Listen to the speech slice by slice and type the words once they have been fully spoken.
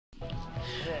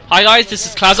Hi guys, this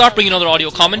is Klazart bringing another audio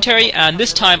commentary, and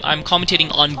this time I'm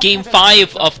commentating on Game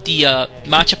 5 of the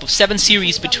matchup of 7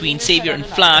 series between Xavier and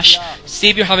Flash.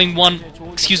 Xavier having won,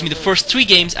 the first 3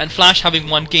 games, and Flash having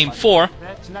won Game 4.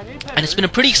 And it's been a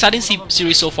pretty exciting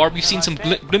series so far. We've seen some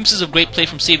glimpses of great play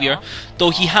from Xavier, though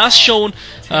he has shown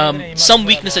some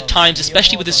weakness at times,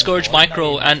 especially with his Scourge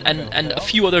Micro and a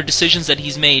few other decisions that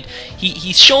he's made.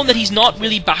 He's shown that he's not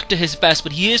really back to his best,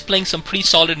 but he is playing some pretty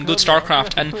solid and good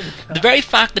StarCraft, and the very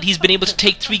fact that he's been able to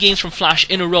take 3 games from Flash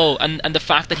in a row, and the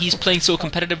fact that he's playing so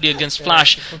competitively against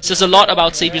Flash, says a lot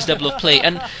about Xavier's level of play.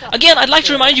 And again, I'd like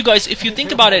to remind you guys, if you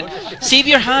think about it,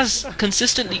 Xavier has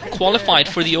consistently qualified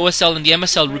for the OSL and the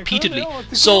MSL repeatedly,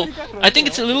 so I think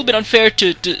it's a little bit unfair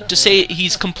to say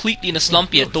he's completely in a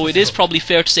slump yet, though it is probably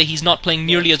fair to say he's not playing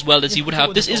nearly as well as he would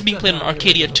have. This is being played on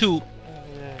Arcadia too,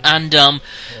 and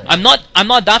I'm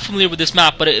not that familiar with this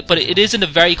map, but it isn't a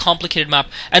very complicated map.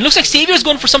 And it looks like Xavier's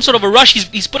going for some sort of a rush.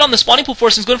 He's put on the spawning pool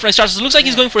first and he's going for a start. So it looks like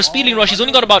he's going for a speedling rush. He's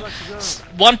only got about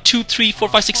 1, 2, 3, 4,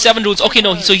 5, 6, 7 drones. Okay,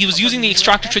 no, so he was using the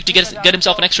extractor trick to get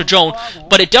himself an extra drone,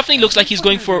 but it definitely looks like he's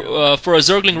going for a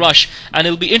Zergling rush, and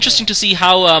it'll be interesting to see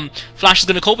how Flash is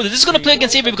going to cope with it. This is going to play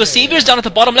against Xavier because Xavier's down at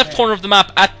the bottom left corner of the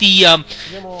map at the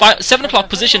 7 o'clock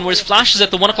position, whereas Flash is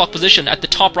at the 1 o'clock position at the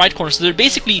top right corner. So they're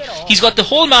basically, he's got the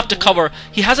whole map to cover.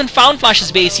 He hasn't found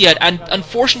Flash's base yet, and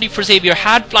unfortunately for Xavier,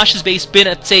 had Flash's base been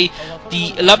at, say,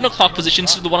 the 11 o'clock position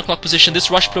instead of the 1 o'clock position, this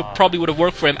rush probably would have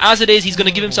worked for him. As it is, he's going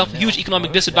to give himself a huge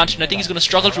economic disadvantage, and I think he's going to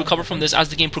struggle to recover from this as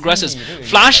the game progresses.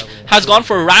 Flash has gone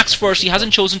for racks first. He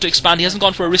hasn't chosen to expand. He hasn't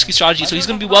gone for a risky strategy, so he's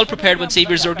going to be well prepared when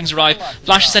Xavier's Zerglings arrive.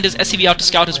 Flash has sent his SCV out to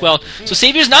scout as well. So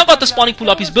Xavier's now got the spawning pool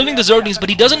up. He's building the Zerglings, but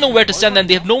he doesn't know where to send them.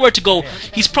 They have nowhere to go.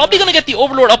 He's probably going to get the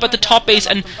Overlord up at the top base,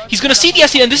 and he's going to see the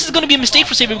SCV, and this is going to be a mistake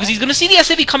for Xavier because he's going to see the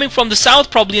SCV coming from the south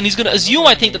probably, and he's going to assume,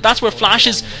 I think, that that's where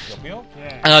Flash's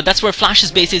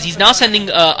base is. He's now sending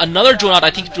another drone out,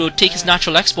 I think, to take his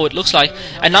natural expo, it looks like.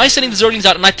 And now he's sending the Zerglings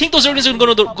out, and I think those Zerglings are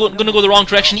going to go the wrong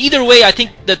direction. Either way, I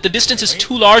think that the distance is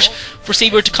too large for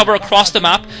Xavier to cover across the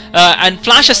map. And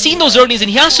Flash has seen those Zerglings, and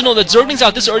he has to know that Zerglings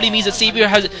out this early means that Xavier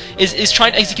is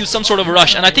trying to execute some sort of a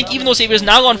rush. And I think even though Xavier has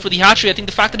now gone for the hatchery, I think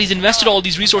the fact that he's invested all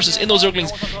these resources in those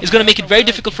Zerglings is going to make it very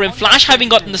difficult for him. Flash having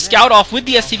gotten the scout off with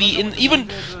the SCV, even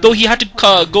though he had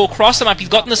to go across the map, he's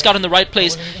gotten the scout in the right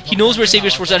place. He knows where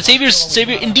Xavier's forces are. And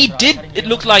Xavier indeed did, it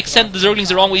looked like, send the Zerglings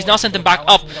the wrong way. He's now sent them back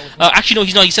up. Actually, no,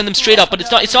 he's not. He sent them straight up, but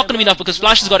it's not going to be enough because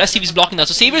Flash has got SCVs blocking that.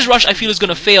 So Xavier's rush, I feel, is going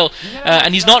to fail,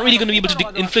 and he's not really going to be able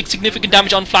to inflict significant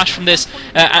damage on Flash from this.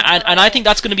 And I think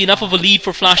that's going to be enough of a lead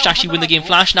for Flash to actually win the game.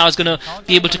 Flash now is going to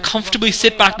be able to comfortably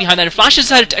sit back behind that. And Flash has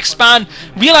decided to expand,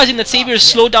 realizing that Xavier has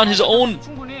slowed down his own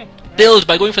build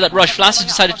by going for that rush. Flash has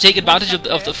decided to take advantage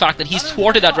of the fact that he's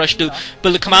thwarted that rush to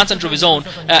build a command center of his own,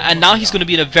 and now he's going to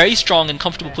be in a very strong and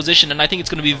comfortable position, and I think it's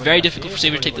going to be very difficult for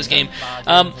Xavier to take this game.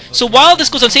 So while this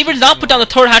goes on, Xavier did not put down the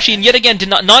third hatchery, and yet again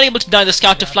not able to deny the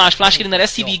scout to Flash. Flash getting that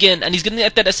SCV again, and he's getting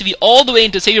that SCV all the way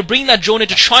into Xavier, bringing that drone in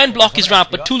to try and block his ramp,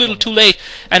 but too little too late,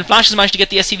 and Flash has managed to get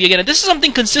the SCV again. And this is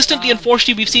something consistently,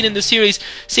 unfortunately, we've seen in this series.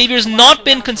 Xavier's not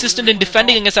been consistent in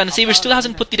defending against that, and Xavier still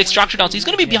hasn't put the extractor down, so he's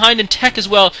going to be behind in tech as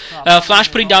well.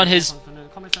 Flash putting down his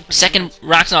second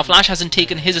racks now. Flash hasn't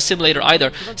taken his assimilator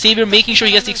either. Xavier making sure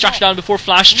he gets the extraction down before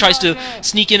Flash tries to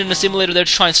sneak in an assimilator there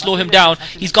to try and slow him down.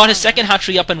 He's got his second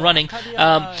hatchery up and running.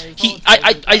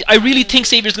 I really think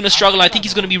Xavier's going to struggle. I think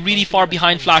he's going to be really far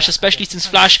behind Flash, especially since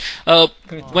Flash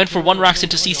went for 1 racks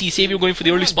into CC. Xavier going for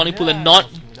the early spawning pool and not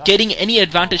getting any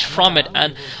advantage from it.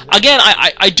 And again,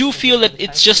 I do feel that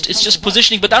it's just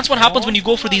positioning, but that's what happens when you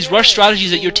go for these rush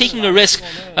strategies, that you're taking a risk,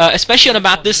 especially on a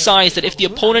map this size, that if the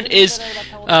opponent is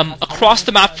across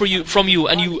the map from you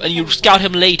and you scout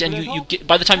him late, and you get,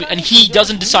 by the time and he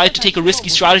doesn't decide to take a risky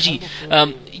strategy,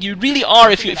 you really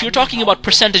are, if you're talking about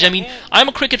percentage. I mean, I'm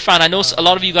a cricket fan. I know a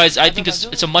lot of you guys, I think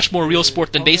it's a much more real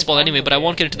sport than baseball anyway, but I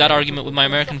won't get into that argument with my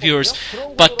American viewers.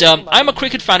 But I'm a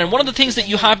cricket fan, and one of the things that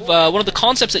you have, one of the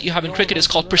concepts that you have in cricket is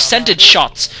called percentage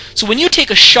shots. So when you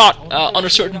take a shot on a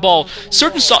certain ball,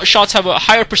 certain shots have a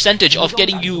higher percentage of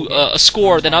getting you a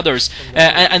score than others,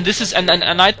 and this is and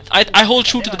I hold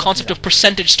true to the concept of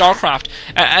percentage StarCraft.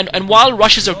 And while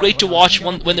rushes are great to watch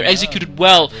when they're executed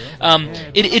well,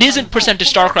 it isn't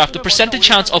percentage StarCraft. The percentage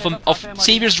chance of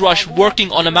Xavier's rush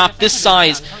working on a map this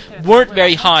size weren't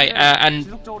very high,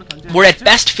 and were at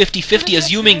best 50-50,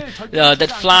 assuming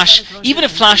that Flash, even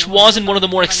if Flash was in one of the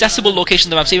more accessible locations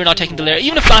of the map, say we're not taking the layer,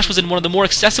 even if Flash was in one of the more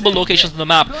accessible locations of the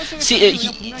map,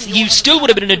 he still would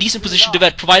have been in a decent position to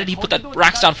vet, provided he put that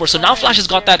racks down for. So now Flash has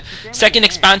got that second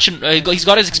expansion, he's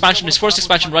got his expansion, his first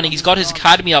expansion running, he's got his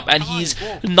academy up, and he's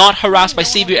not harassed by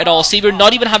Savior at all. Savior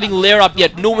not even having layer up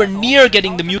yet, nowhere near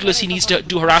getting the Mutilus he needs to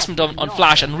do harassment on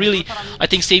Flash, and really, I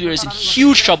think Savior is in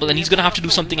huge trouble, and he's going to have to do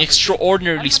something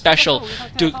extraordinarily special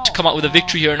to come out with a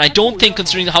victory here. And I don't think,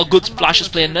 considering how good Flash is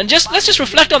playing, and let's just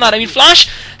reflect on that. I mean, Flash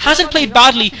hasn't played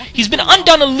badly. He's been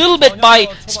undone a little bit by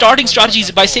starting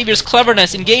strategies, by Savior's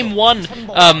cleverness. In game 1,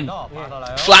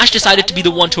 Flash decided to be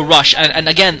the one to rush, and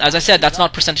again, as I said, that's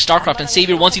not percentage StarCraft, and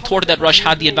Savior, once he thwarted that rush,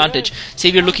 had the advantage.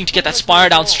 Savior looking to get that Spire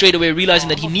down straight away, realizing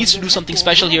that he needs to do something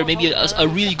special here. Maybe a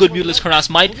really good Mutilus harass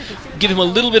might give him a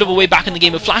little bit of a way back in the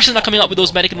game. If Flash is not coming up with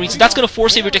those medic and reads, that's going to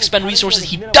force Savior to expend resources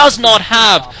he does not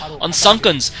have on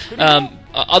Sunkens.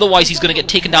 Otherwise, he's going to get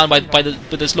taken down by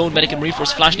this lone medic and Marine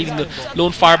Force. Flash leaving the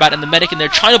lone Firebat and the medic in there,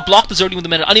 trying to block the Zergling with the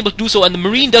medic, unable to do so, and the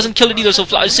Marine doesn't kill it either. So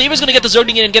Savior's going to get the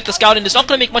Zergling in and get the Scout in. It's not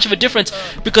going to make much of a difference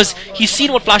because he's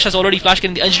seen what Flash has already. Flash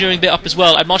getting the engineering bit up as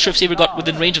well. I'm not sure if Savior got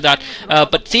within range of that,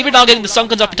 but Savior now getting the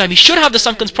Sunkens up in time. He should have the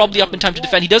Sunkens probably up in time to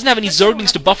defend. He doesn't have any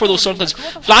Zerglings to buffer those Sunkens.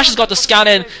 Flash has got the scan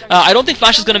in. I don't think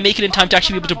Flash is going to make it in time to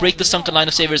actually be able to break the Sunken line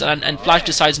of Saviors, and Flash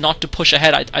decides not to push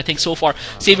ahead. I think so far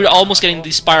Savior almost getting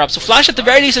the Spire up. So Flash at the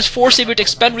very least has forced Savior to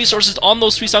expend resources on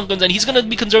those 3 Sunkens, and he's going to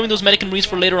be conserving those medic and Marines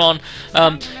for later on.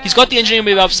 He's got the engineering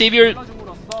wave up.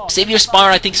 Savior's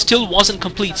Spire, I think, still wasn't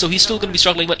complete, so he's still going to be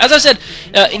struggling. But as I said,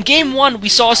 in game 1, we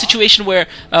saw a situation where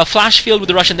Flash failed with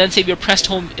the rush, and then Savior pressed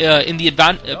home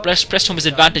pressed home his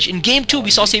advantage. In game 2, we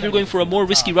saw Savior going for a more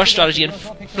risky rush strategy, and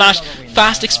Flash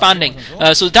fast expanding.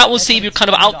 So that was Savior kind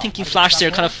of outthinking Flash there.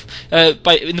 Kind of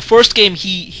in the first game,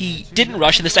 he didn't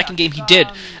rush. In the second game, he did,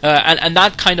 and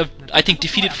that kind of, I think,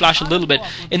 defeated Flash a little bit.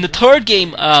 In the third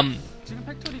game,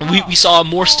 we saw a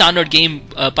more standard game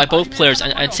by both players,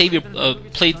 and Savior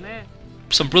played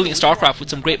some brilliant StarCraft with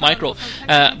some great micro.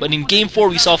 But in game 4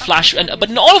 we saw Flash, but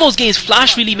in all of those games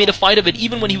Flash really made a fight of it,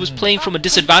 even when he was playing from a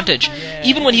disadvantage.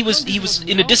 Even when he was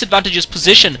in a disadvantageous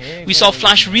position, we saw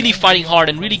Flash really fighting hard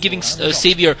and really giving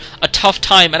Savior a tough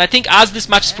time. And I think as this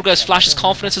match has progressed, Flash's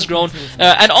confidence has grown,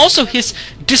 and also his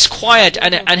disquiet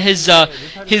and his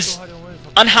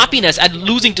unhappiness at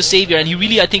losing to Savior, and he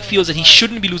really, I think, feels that he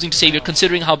shouldn't be losing to Savior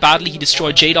considering how badly he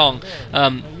destroyed Jaedong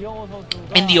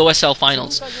in the OSL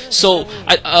finals. So,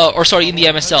 or sorry, in the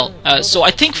MSL. So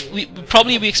I think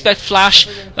we expect Flash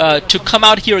to come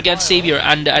out here against Savior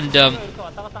and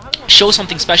show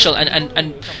something special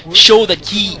and show that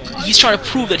he's trying to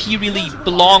prove that he really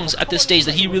belongs at this stage,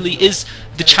 that he really is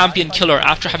the champion killer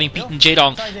after having beaten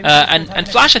Jaedong. And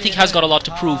Flash, I think, has got a lot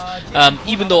to prove,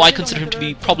 even though I consider him to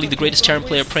be probably the greatest Terran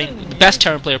player the best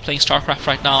Terran player playing StarCraft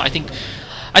right now. I think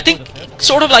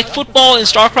sort of like football in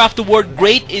StarCraft, the word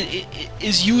great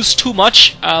is used too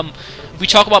much. We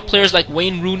talk about players like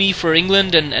Wayne Rooney for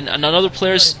England and other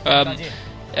players,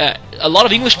 a lot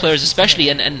of English players especially,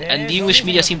 and the English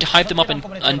media seem to hype them up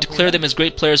and declare them as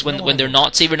great players when they're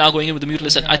not. Savior now going in with the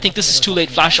Mutilus, and I think this is too late.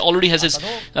 Flash already has his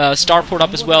starport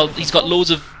up as well. He's got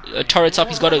loads of turrets up.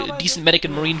 He's got a decent medic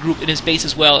and Marine group in his base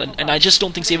as well, and I just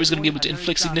don't think Saviour's going to be able to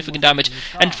inflict significant damage.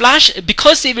 And Flash,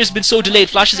 because Saviour's been so delayed,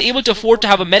 Flash is able to afford to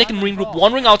have a medic and Marine group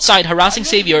wandering outside, harassing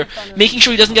Savior, making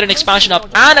sure he doesn't get an expansion up,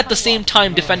 and at the same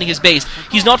time defending his base.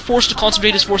 He's not forced to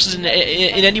concentrate his forces in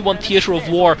any one theater of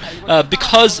war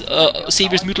because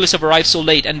Saviour's Mutilus have arrived so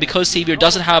late, and because Savior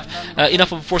doesn't have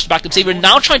enough of a force to back them. Savior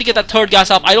now trying to get that third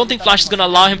gas up. I don't think Flash is going to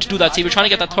allow him to do that. Savior trying to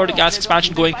get that third gas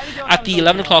expansion going at the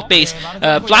 11 o'clock base.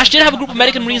 Flash did have a group of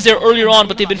medic and Marines there earlier on,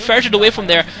 but they've been ferreted away from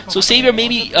there. So Savior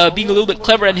maybe being a little bit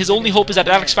clever, and his only hope is that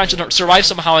that expansion survives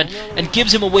somehow and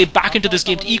gives him a way back into this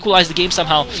game to equalize the game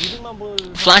somehow.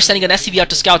 Flash sending an SCV out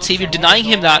to scout, Savior denying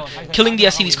him that, killing the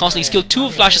SCVs constantly. He's killed 2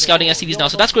 of Flash's scouting SCVs now,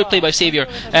 so that's great play by Savior,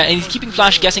 and he's keeping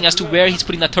Flash guessing as to where he's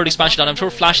putting that third expansion down. I'm sure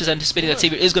Flash is anticipating that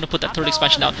Savior is going to put that third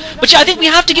expansion down. But yeah, I think we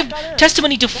have to give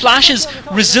testimony to Flash's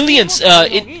resilience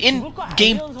in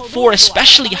Game 4,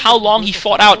 especially how long he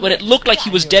fought out when it looked like he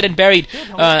was dead and buried,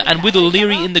 and with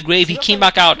O'Leary in the grave, he came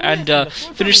back out and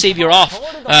finished Savior off,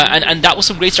 and that was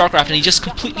some great StarCraft, and he just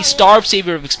completely starved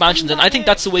Savior of expansions, and I think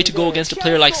that's the way to go against a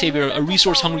player like Savior, a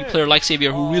resource-hungry player like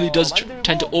Savior, who really does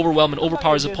tend to overwhelm and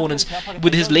overpower his opponents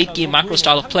with his late-game macro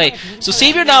style of play. So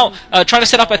Savior now trying to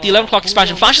set up at the 11 o'clock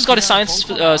expansion. Flash has got his science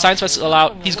vessel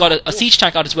out. He's got a siege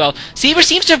tank out as well. Savior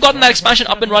seems to have gotten that expansion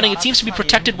up and running. It seems to be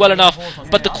protected well enough,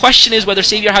 but the question is whether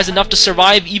Savior has enough to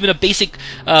survive even a basic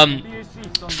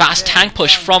fast tank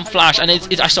push from Flash, and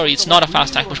it's not a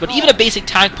fast tank push, but even a basic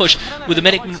tank push with the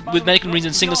medic Marines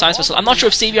and single science vessel. I'm not sure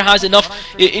if Savior has enough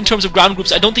in terms of ground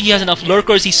groups. I don't think he has enough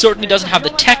lurkers. He certainly doesn't have the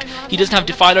tech. He doesn't have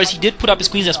defilers. He did put up his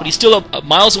Queen's Nest, but he's still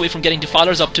miles away from getting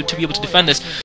defilers up to be able to defend this.